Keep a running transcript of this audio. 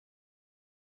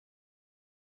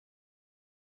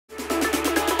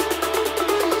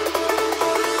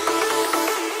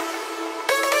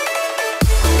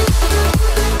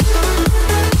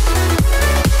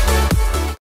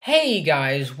Hey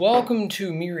guys, welcome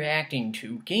to me reacting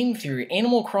to Game Theory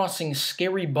Animal Crossing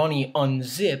Scary Bunny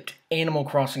Unzipped Animal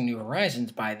Crossing New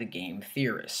Horizons by the Game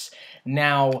Theorists.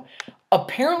 Now,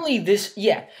 apparently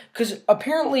because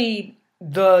apparently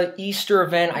the Easter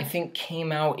event, I think,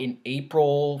 came out in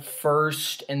April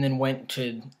 1st and then went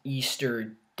to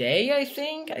Easter Day, I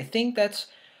think. I think that's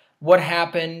what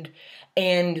happened.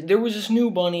 And there was this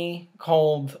new bunny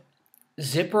called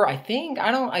Zipper, I think.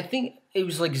 I think it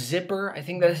was like Zipper. I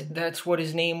think that's what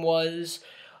his name was.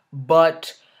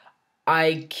 But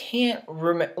I can't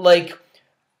remember. Like,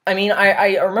 I mean,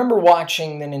 I remember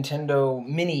watching the Nintendo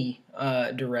Mini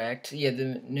Direct. Yeah,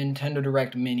 the Nintendo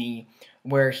Direct Mini,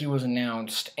 where he was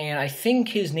announced. And I think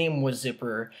his name was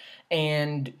Zipper.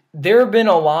 And there have been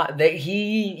a lot that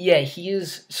he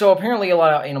is. So apparently a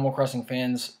lot of Animal Crossing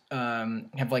fans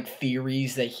have like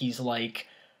theories that he's like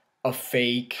a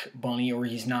fake bunny or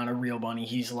he's not a real bunny.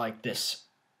 He's like this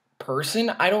person.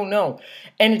 I don't know.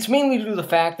 And it's mainly due to the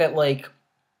fact that like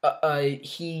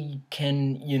he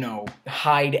can, you know,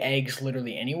 hide eggs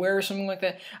literally anywhere or something like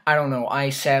that. I don't know.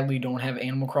 I sadly don't have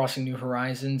Animal Crossing New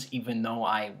Horizons, even though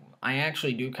I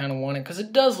actually do kind of want it because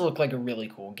it does look like a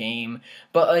really cool game.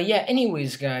 But yeah,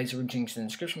 anyways, guys, links in the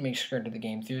description. Make sure to the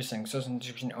Game Theory thing. So in the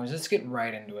description. Let's get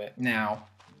right into it now.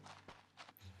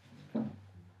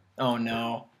 Oh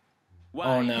no. Why,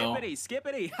 oh no. Hippity,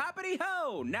 skippity, hoppity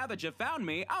ho! Now that you found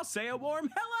me, I'll say a warm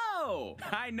hello!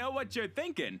 I know what you're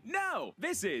thinking. No,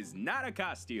 this is not a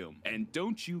costume. And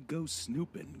don't you go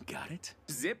snooping, got it?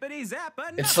 Zippity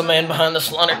zappa! It's the man behind the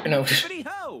slaughter. No. Hippity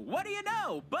ho! What do you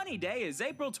know? Bunny Day is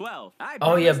April 12th.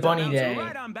 Oh yeah, Bunny Day.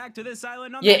 Right on back to this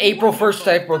island on yeah, April 1st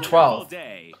to April 12th.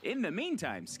 Day. In the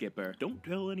meantime, Skipper, don't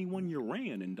tell anyone you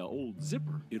ran into old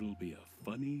Zipper. It'll be a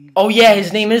funny... Oh yeah,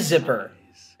 his name is Zipper.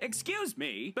 Excuse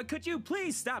me, but could you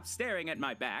please stop staring at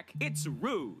my back? It's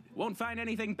rude. Won't find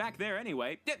anything back there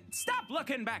anyway. Stop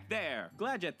looking back there.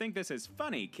 Glad you think this is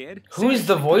funny, kid. Who's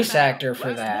the voice actor for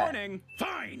Last that? Warning.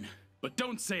 Fine, but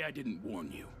don't say I didn't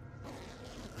warn you.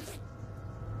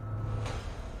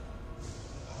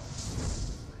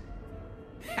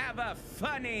 Have a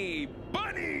funny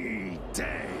bunny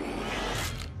day.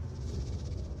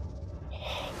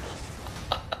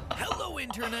 Hello,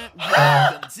 Internet.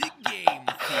 Welcome to Game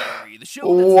Theory, the show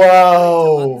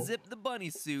Whoa. that's to unzip the bunny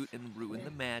suit and ruin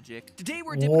the magic. Today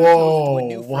we're dipping our toes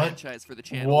into a new franchise for the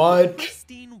channel. What?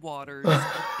 Pristine waters of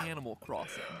Animal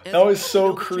Crossing. That was so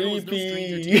No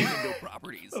creepy.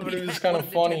 properties. But it was One kind of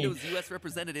of funny. Nintendo's U.S.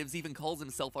 representatives even calls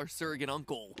himself our surrogate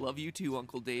uncle. Love you too,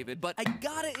 Uncle David. But I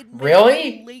gotta admit,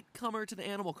 Really? I'm a latecomer to the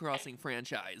Animal Crossing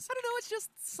franchise. I don't know, it's just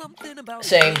something about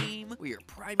Same. the game where your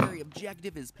primary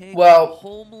objective is paying Well- off a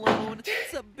home loan.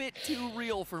 It's a bit too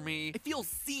real for me. I feel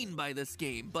seen by this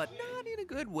game, but not in a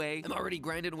good way. I'm already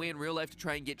grinding away in real life to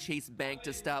try and get Chase Bank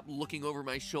to stop looking over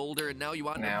my shoulder, and now you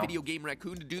want a video game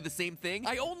raccoon to do the same thing?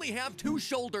 I only have 2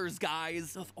 shoulders,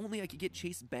 guys! So if only I could get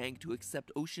Chase Bank to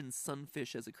accept ocean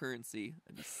sunfish as a currency,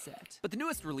 I'd be set. But the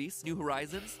newest release, New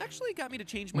Horizons, actually got me to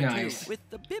change my tune. With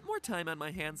a bit more time on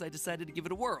my hands, I decided to give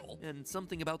it a whirl. And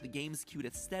something about the game's cute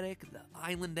aesthetic, the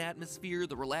island atmosphere,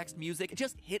 the relaxed music, it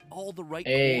just hit all the right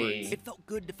chords. It felt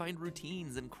good to find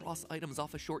routines and cross items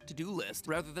off a short to-do list,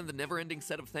 rather than the never-ending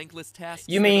set of thankless tasks.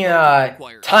 You mean,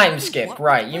 time skip,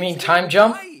 right. You mean time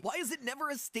jump? Why is it never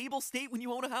a stable state when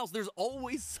you own a house? There's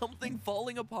always something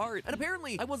falling apart. And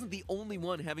apparently, I wasn't the only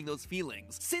one having those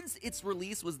feelings. Since its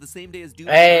release was the same day as Doom,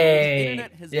 the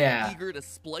internet has been eager to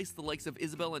splice the likes of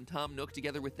Isabelle and Tom Nook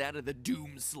together with that of the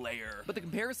Doom Slayer. But the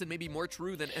comparison may be more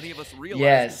true than any of us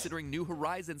realize, considering New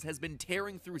Horizons has been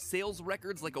tearing through sales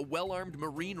records like a well-armed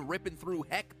Marine ripping through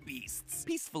heck beasts.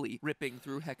 Peacefully ripping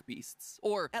through heck beasts.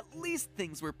 Or at least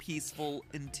things were peaceful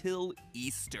until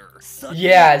Easter.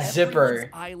 Suddenly, Zipper.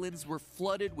 Islands were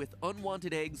flooded with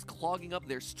unwanted eggs clogging up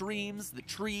their streams, the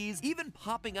trees, even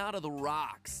popping out of the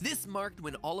rocks. This marked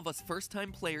when all of us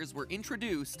first-time players were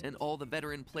introduced, and all the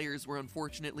veteran players were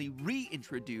unfortunately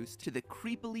reintroduced to the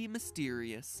creepily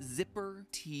mysterious Zipper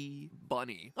T.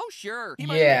 Bunny. Oh sure, he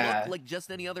might look like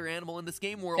just any other animal in this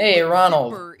game world. Hey, but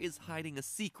Ronald. Zipper is hiding a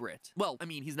secret. Well, I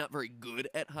mean, he's not very good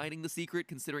at hiding the secret,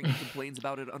 considering he complains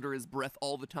about it under his breath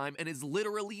all the time and is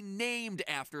literally named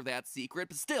after that secret,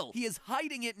 but still, he is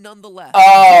hiding it nonetheless.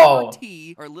 Oh!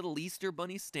 T, our little Easter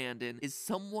bunny stand-in, is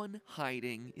someone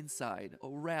hiding inside a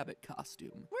rabbit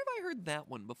costume. Where have I heard that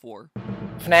one before?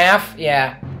 FNAF?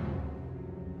 Yeah.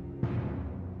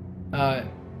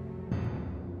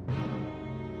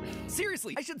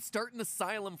 Seriously, I should start an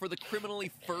asylum for the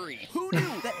criminally furry. Who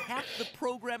knew that half the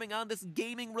programming on this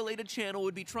gaming-related channel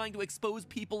would be trying to expose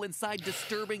people inside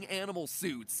disturbing animal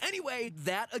suits? Anyway,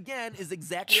 that again is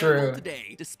exactly our goal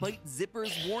today. Despite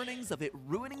Zipper's warnings of it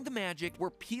ruining the magic, we're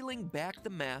peeling back the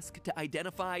mask to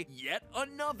identify yet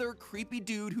another creepy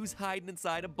dude who's hiding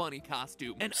inside a bunny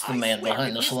costume. And it's the man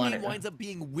behind the swear, if his name winds up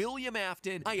being William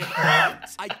Afton, I am out.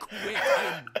 I quit.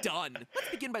 I am done. Let's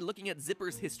begin by looking at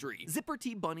Zipper's history. Zipper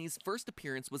T. Bunny's first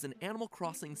appearance was in Animal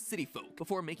Crossing City Folk,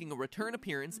 before making a return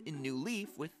appearance in New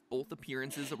Leaf, with both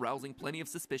appearances arousing plenty of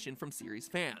suspicion from series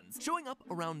fans. Showing up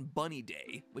around Bunny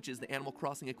Day, which is the Animal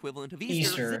Crossing equivalent of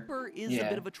Easter. Zipper is a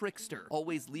bit of a trickster,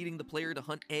 always leading the player to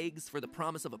hunt eggs for the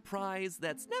promise of a prize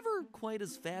that's never quite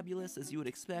as fabulous as you would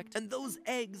expect, and those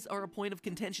eggs are a point of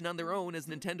contention on their own, as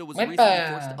Nintendo was recently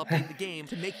forced to update the game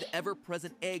to make the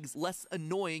ever-present eggs less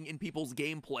annoying in people's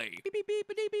gameplay.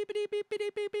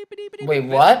 Wait,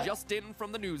 what? Just in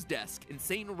from the news desk,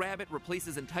 Insane Rabbit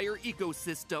replaces entire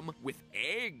ecosystem with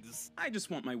eggs. I just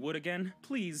want my wood again.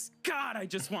 Please, God, I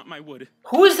just want my wood.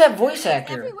 Who is that voice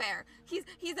actor? Everywhere.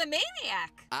 He's a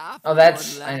maniac. Oh,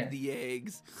 that's the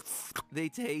eggs. They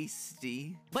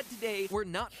tasty. But today, we're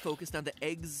not focused on the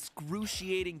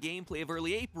excruciating gameplay of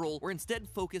early April. We're instead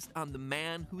focused on the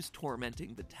man who's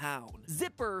tormenting the town.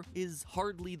 Zipper is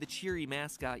hardly the cheery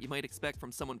mascot you might expect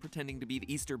from someone pretending to be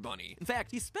the Easter Bunny. In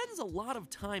fact, he spends a lot of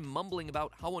time mumbling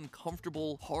about how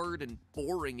uncomfortable, hard, and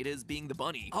boring it is being the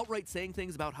bunny, outright saying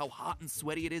things about how hot and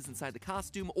sweaty it is inside the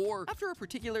costume, or after a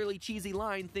particularly cheesy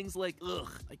line, things like, "Ugh,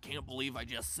 I can't believe I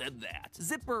just said that."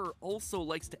 Zipper also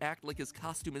likes to act like his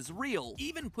costume is real,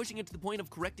 even pushing it to the point of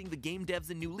correcting the game devs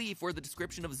in New Leaf, where the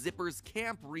description of Zipper's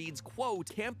camp reads, quote,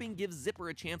 "Camping gives Zipper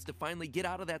a chance to finally get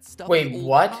out of that stuffy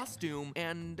old costume,"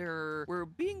 and we're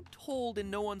being told in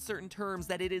no uncertain terms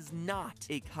that it is not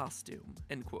a costume,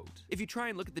 end quote. If you try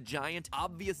and look at the giant,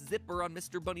 obvious zipper on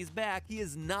Mr. Bunny's back, he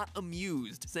is not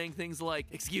amused, saying things like,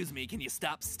 "Excuse me, can you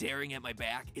stop staring at my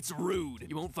back? It's rude.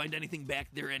 You won't find anything back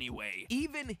there anyway."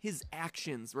 Even his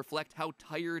actions reflect how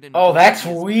tired and that's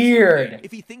weird.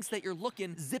 If he thinks that you're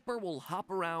looking, Zipper will hop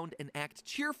around and act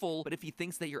cheerful, but if he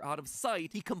thinks that you're out of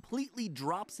sight, he completely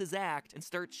drops his act and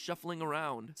starts shuffling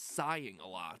around, sighing a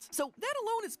lot. So that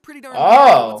alone is pretty darn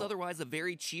good. It's otherwise a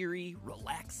very cheery,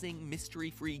 relaxing,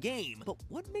 mystery-free game. But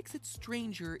what makes it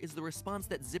stranger is the response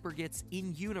that Zipper gets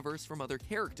in-universe from other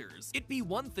characters. It'd be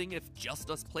one thing if just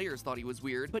us players thought he was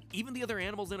weird, but even the other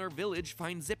animals in our village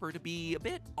find Zipper to be a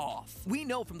bit off. We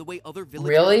know from the way other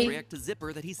villagers react to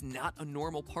Zipper that he's not a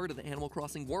normal part of the Animal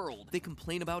Crossing world. They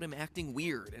complain about him acting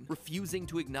weird and refusing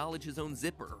to acknowledge his own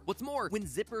Zipper. What's more, when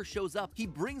Zipper shows up, he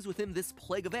brings with him this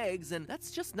plague of eggs, and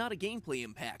that's just not a gameplay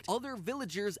impact. Other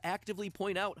villagers actively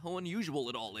point out how unusual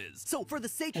it all is. So for the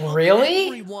sake of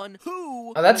everyone,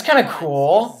 who that's kind of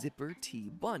cool. Zipper T.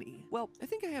 Bunny? Well, I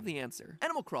think I have the answer.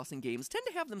 Animal Crossing games tend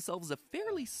to have themselves a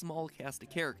fairly small cast of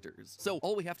characters, so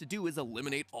all we have to do is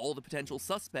eliminate all the potential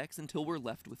suspects until we're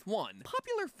left with one.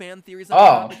 Popular fan theories on the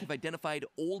topic have identified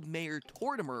Old Mayor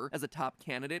Tortimer as a top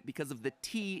candidate because of the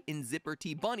T in Zipper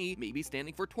T. Bunny maybe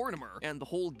standing for Tortimer, and the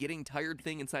whole getting tired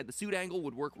thing inside the suit angle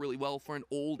would work really well for an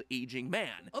old, aging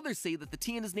man. Others say that the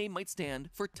T in his name might stand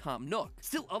for Tom Nook.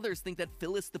 Still others think that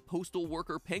Phyllis the postal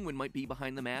worker penguin might be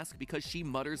behind the mask because she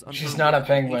mutters under She's not a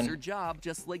penguin. Her job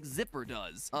just like Zipper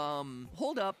does.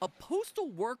 Hold up, a postal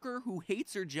worker who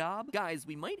hates her job? Guys,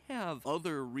 we might have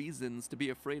other reasons to be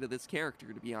afraid of this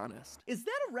character, to be honest. Is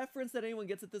that a reference that anyone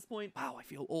gets at this point? Wow, I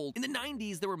feel old. In the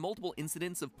 90s, there were multiple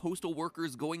incidents of postal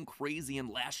workers going crazy and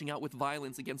lashing out with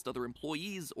violence against other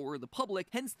employees or the public,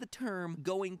 hence the term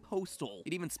going postal.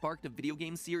 It even sparked a video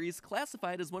game series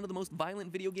classified as one of the most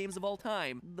violent video games of all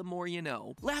time. The more you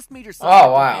know. Last major subject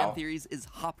of fan theories is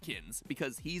Hopkins,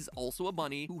 because he's also a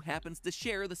bunny who happens to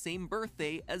share the same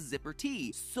birthday as Zipper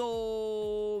T.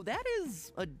 So that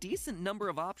is a decent number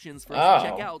of options for us to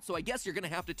check out, so I guess you're gonna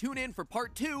have to tune in for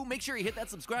part 2. Make sure you hit that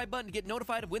subscribe button to get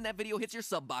notified of when that video hits your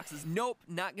sub boxes. Nope,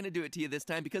 not gonna do it to you this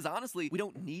time, because honestly, we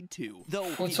don't need to. Though,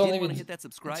 if you did want to hit that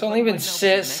subscribe button, it's only been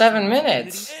 7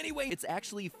 minutes. Anyway, it's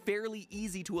actually fairly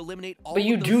easy to eliminate all But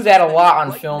you of those do that a lot on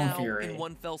right Film now Fury. in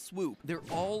one fell swoop. They're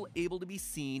all able to be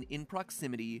seen in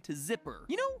proximity to Zipper.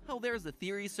 You know how there's a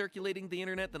theory circulating the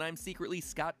internet that I'm secretly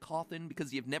Scott Cawthon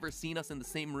because you've never seen us in the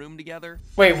same room together?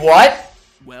 Wait, what?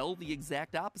 Well, the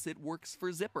exact opposite works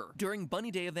for Zipper. During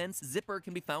Bunny Day events, Zipper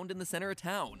can be found in the center of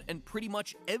town, and pretty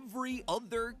much every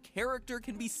other character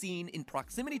can be seen in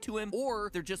proximity to him, or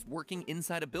they're just working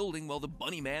inside a building while the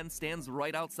Bunny Man stands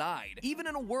right outside. Even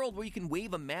in a world where you can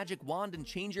wave a magic wand and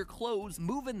change your clothes,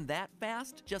 moving that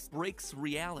fast just breaks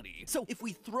reality. So if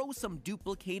we throw some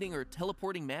duplicating or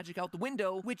teleporting magic out the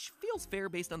window, which feels fair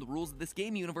based on the rules of this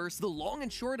game universe, the long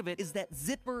and short of it is that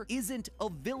Zipper isn't a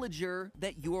villager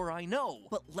that you or I know.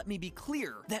 But let me be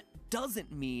clear, that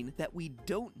doesn't mean that we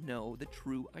don't know the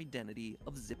true identity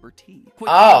of Zipper T. Quite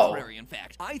contrary, in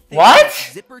fact. I think that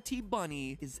Zipper T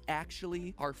Bunny is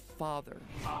actually our father.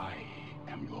 I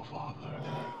am your father.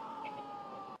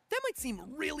 That might seem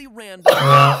really random. This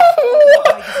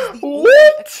is the only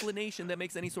explanation that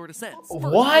makes any sort of sense. First,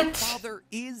 your father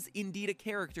is indeed a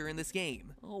character in this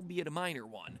game, albeit a minor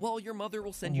one. While your mother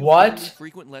will send you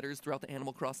frequent letters throughout the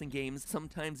Animal Crossing games,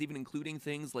 sometimes even including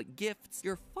things like gifts,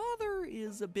 your father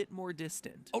is a bit more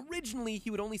distant. Originally, he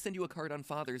would only send you a card on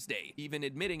Father's Day, even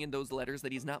admitting in those letters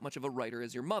that he's not much of a writer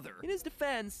as your mother. In his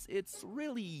defense, it's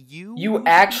really you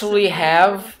actually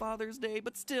have on Father's Day,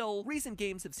 but still, recent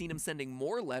games have seen him sending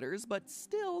more letters, but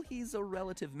still, he's a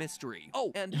relative mystery.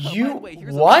 Oh, and by the way,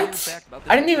 here's a weird fact about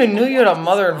this. I didn't even know you had a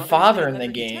mother and father in the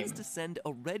game. He tends to send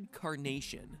a red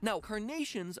carnation. Now,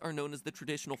 carnations are known as the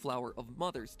traditional flower of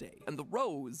Mother's Day, and the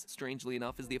rose, strangely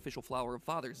enough, is the official flower of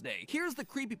Father's Day. Here's the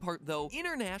creepy part, though.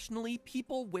 Internationally,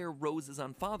 people wear roses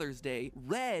on Father's Day,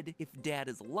 red if Dad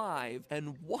is alive,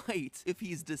 and white if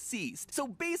he's deceased. So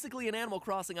basically, in Animal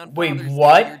Crossing on Father's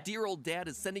Day, your dear old dad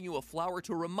is sending you a flower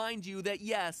to remind you that,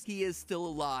 yes, he is still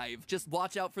alive. Just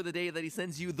watch out for the day that he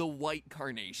sends you the white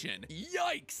carnation.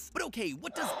 Yikes! But okay,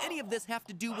 what does any of this have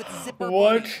to do with Zipper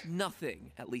Bunny?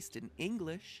 Nothing, at least in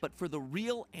English. But for the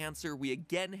real answer, we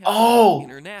again have to look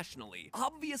internationally.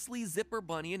 Obviously, Zipper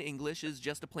Bunny in English is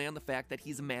just a play on the fact that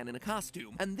he's a man in a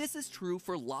costume. And this is true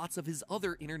for lots of his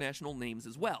other international names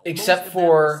as well. Except Most of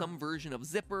them are some version of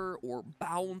Zipper or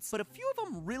Bounce, but a few of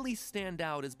them really stand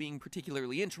out as being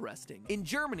particularly interesting. In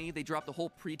Germany, they dropped the whole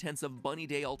pretense of Bunny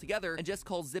Day altogether and just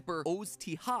called Zipper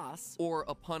Osterhase, or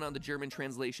a pun on the German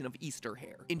translation of Easter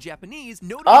hare. In Japanese,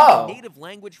 notably the native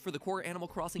language for the core Animal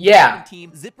Crossing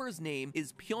team, Zipper's name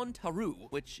is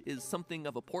Pyon-Taru, which is something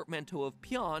of a portmanteau of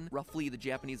Pyon, roughly the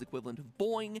Japanese equivalent of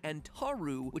boing, and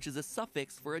Taru, which is a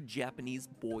suffix for a Japanese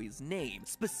boy's name,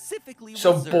 specifically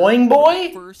Boing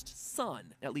Boy? First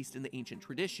son, at least in the ancient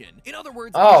tradition. In other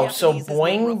words, so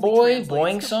Boing Boy?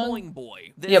 Boing Son? Boing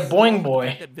Boy. Boing Boy.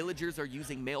 The fact that villagers are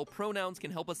using male pronouns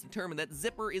can help us determine that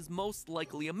Zipper is most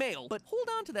likely a male, but hold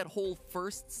on to that whole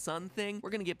first son thing. We're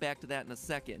gonna get back to that in a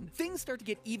second. Things start to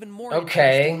get even more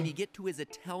interesting when you get to his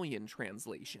Italian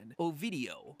translation,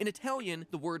 Ovidio. In Italian,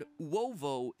 the word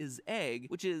uovo is egg,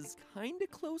 which is kinda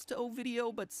close to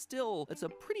Ovidio, but still, it's a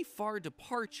pretty far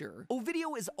departure.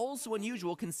 Ovidio is also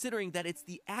unusual considering that it's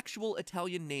the actual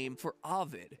Italian name for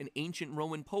Ovid, an ancient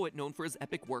Roman poet known for his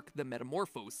epic work, The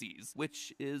Metamorphoses,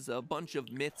 which is a bunch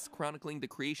of myths chronicling the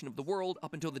creation of the world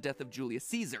up until the death of Julius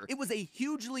Caesar. It was a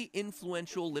hugely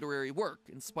influential literary work,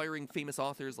 inspiring famous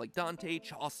authors like Dante,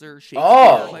 Chaucer,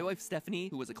 Shakespeare. My wife Stephanie,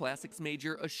 who was a classics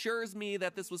major, assures me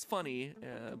that this was funny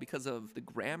because of the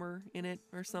grammar in it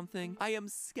or something. I am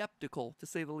skeptical, to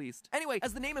say the least. Anyway,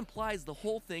 as the name implies, the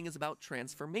whole thing is about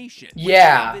transformation.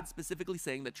 Ovid specifically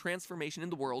saying that transformation in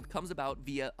the world comes about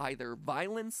via either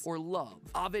violence or love.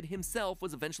 Ovid himself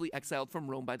was eventually exiled from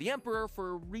Rome by the emperor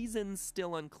for reasons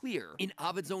still unclear. In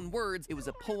Ovid's own words, it was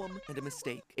a poem and a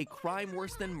mistake, a crime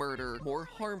worse than murder, more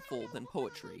harmful than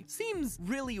poetry. Seems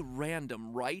really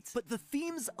random, right? But the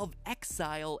themes of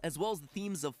exile, as well as the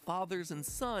themes of fathers and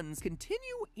sons, continue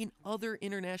in other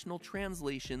international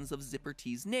translations of Zipper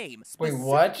T's name.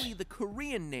 Specifically the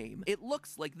Korean name. It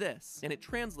looks like this, and it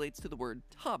translates to the word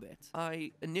Tobbit.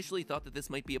 I initially thought that this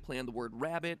might be a play on the word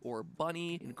rabbit or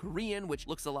bunny in Korean, which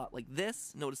looks a lot like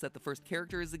this. Notice that the first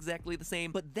character is exactly the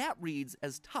same, but that reads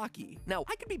as Taki. Now,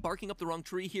 I could be barking up the wrong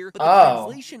tree here, but the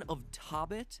translation of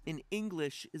Tobbit in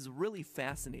English is really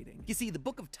fascinating. You see, the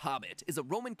Book of Tobbit is a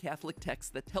Roman Catholic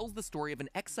text that tells the story of an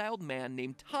exiled man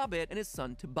named Tobbit and his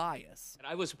son Tobias.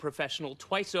 I was a professional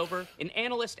twice over, an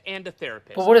analyst and a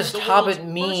therapist. But what does Tobbit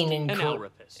mean in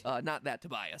not that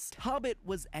Tobias. Tobbit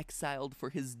was exiled for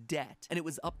his debt, and it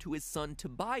was up to his son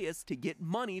Tobias to get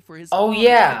money for his father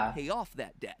to pay off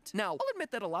that debt. Now, I'll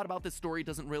admit that a lot about this story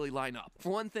doesn't really line up.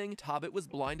 For one thing, Tobbit was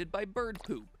blinded by bird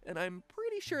poop, and I'm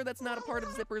pretty sure that's not a part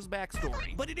of Zipper's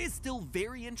backstory. But it is still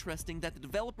very interesting that the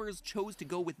developers chose to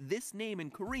go with this name in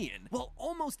Korean. While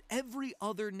almost every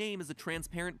other name is a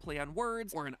transparent play on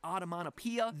words or an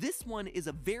onomatopoeia, this one is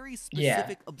a very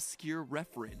specific, obscure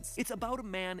reference. It's about a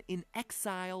man in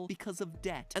exile because of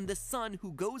debt, and the son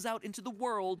who goes out into the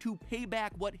world to pay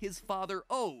back what his father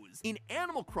owes. In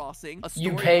Animal Crossing, a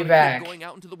story about a kid going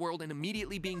out into the world and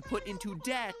immediately being put into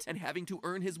debt and having to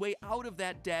earn his way out of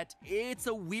that debt. It's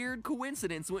a weird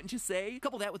coincidence, wouldn't you say?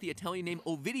 Couple that with the Italian name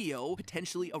Ovidio,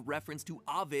 potentially a reference to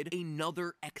Ovid,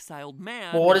 another exiled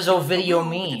man. Well, what does Ovidio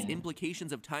mean? Its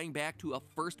implications of tying back to a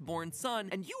firstborn son,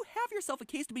 and you have yourself a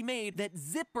case to be made that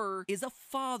Zipper is a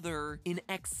father in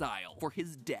exile for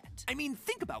his debt. I mean,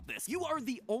 think about this. You are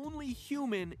the only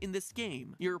human in this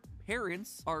game. Your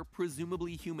parents are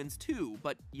presumably humans too,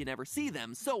 but you never see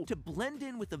them. So to blend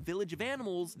in with the village of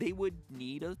animals, they would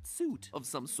need a suit of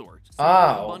some sort.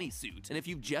 A bunny suit. And if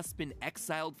you've just been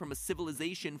exiled from a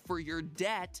civilization for your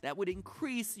debt, that would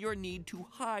increase your need to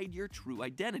hide your true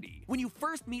identity. When you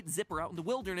first meet Zipper out in the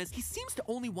wilderness, he seems to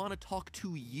only want to talk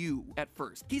to you at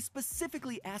first. He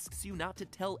specifically asks you not to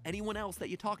tell anyone else that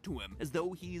you talk to him, as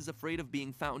though he's afraid of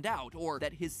being found out, or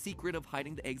that his secret of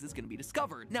hiding the eggs is going to be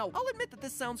discovered. Now, I'll admit that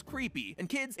this sounds creepy, and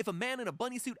kids, if a man in a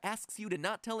bunny suit asks you to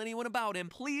not tell anyone about him,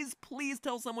 please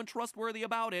tell someone trustworthy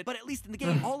about it. But at least in the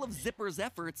game, all of Zipper's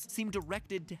efforts seem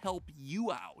directed to help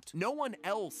you out. No one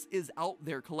else is out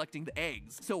there collecting the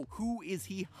eggs, so who is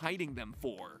he hiding them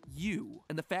for? You.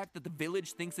 And the fact that the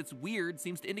village thinks it's weird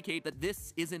seems to indicate that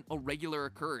this isn't a regular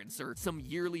occurrence or some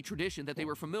yearly tradition that they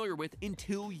were familiar with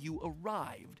until you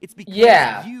arrived. It's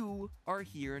because you are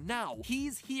here now.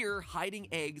 He's here hiding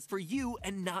eggs for you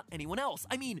and not anyone else.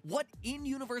 I mean, what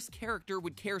in-universe character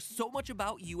would care so much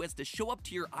about you as to show up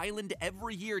to your island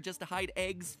every year just to hide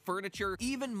eggs, furniture,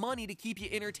 even money to keep you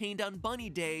entertained on Bunny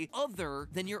Day, other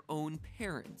than your own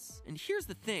parents? And here's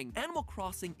the thing, Animal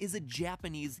Crossing is a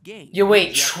Japanese game.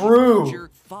 True.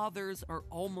 Fathers are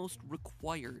almost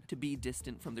required to be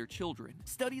distant from their children.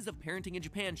 Studies of parenting in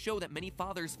Japan show that many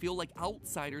fathers feel like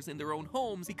outsiders in their own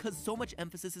homes because so much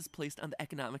emphasis is placed on the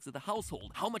economics of the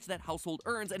household, how much that household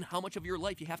earns, and how much of your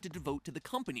life you have to devote to the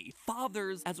company.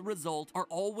 Fathers, as a result, are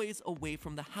always away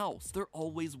from the house. They're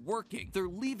always working. They're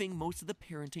leaving most of the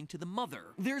parenting to the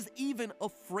mother. There's even a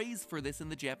phrase for this in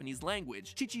the Japanese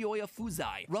language, chichioya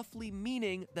fuzai, roughly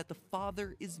meaning that the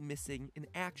father is missing in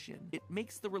action. It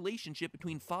makes the relationship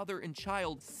between father and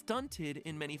child stunted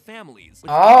in many families, with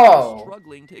fathers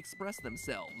struggling to express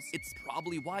themselves. It's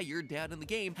probably why your dad in the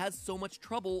game has so much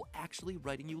trouble actually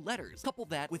writing you letters. Couple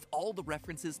that with all the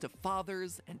references to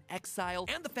fathers and exile,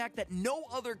 and the fact that no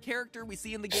other character we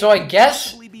see in the game can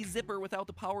possibly be Zipper without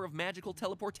the power of magical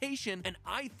teleportation, and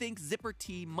I think Zipper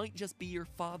T might just be your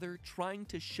father trying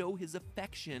to show his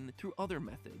affection through other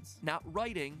methods. Not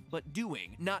writing, but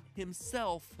doing. Not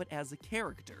himself, but as a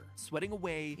character, sweating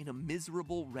away in a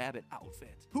miserable rabbit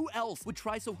outfit. Who else would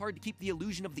try so hard to keep the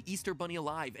illusion of the Easter Bunny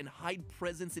alive and hide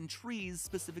presents in trees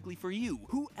specifically for you?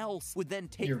 Who else would then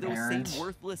take those same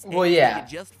worthless eggs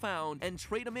that you just found and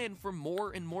trade them in for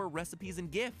more and more recipes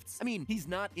and gifts? I mean, he's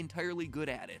not entirely good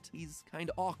at it. He's kind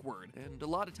of awkward, and a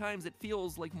lot of times it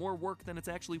feels like more work than it's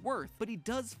actually worth, but he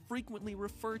does frequently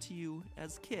refer to you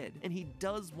as kid, and he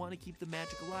does want to keep the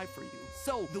magic alive for you.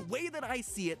 So, the way that I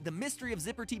see it, the mystery of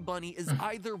Zipper T Bunny is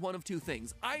either one of two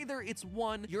things. Either it's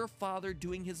one, your father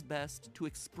doing his best to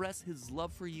express his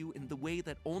love for you in the way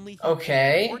that only he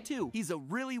can, or two, he's a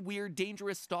really weird,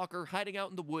 dangerous stalker hiding out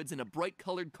in the woods in a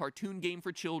bright-colored cartoon game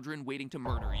for children waiting to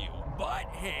murder you. But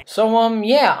hey. So,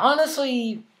 yeah,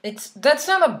 honestly, that's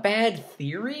not a bad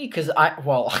theory, because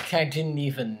I didn't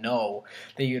even know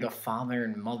that you had a father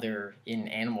and mother in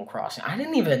Animal Crossing. I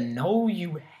didn't even know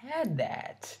you had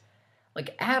that.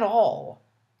 Like, at all.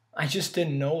 I just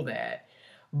didn't know that.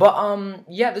 But,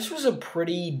 yeah, this was a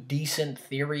pretty decent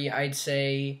theory, I'd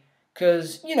say,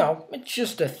 because, you know, it's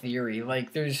just a theory.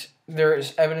 Like, there's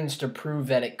evidence to prove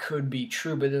that it could be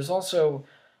true, but there's also,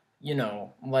 you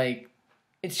know, like,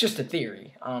 it's just a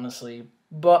theory, honestly.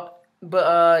 But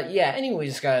yeah,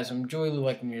 anyways, guys, I'm Joey Lou,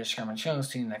 like, and you're just comment channel.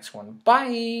 See you in the next one.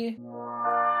 Bye!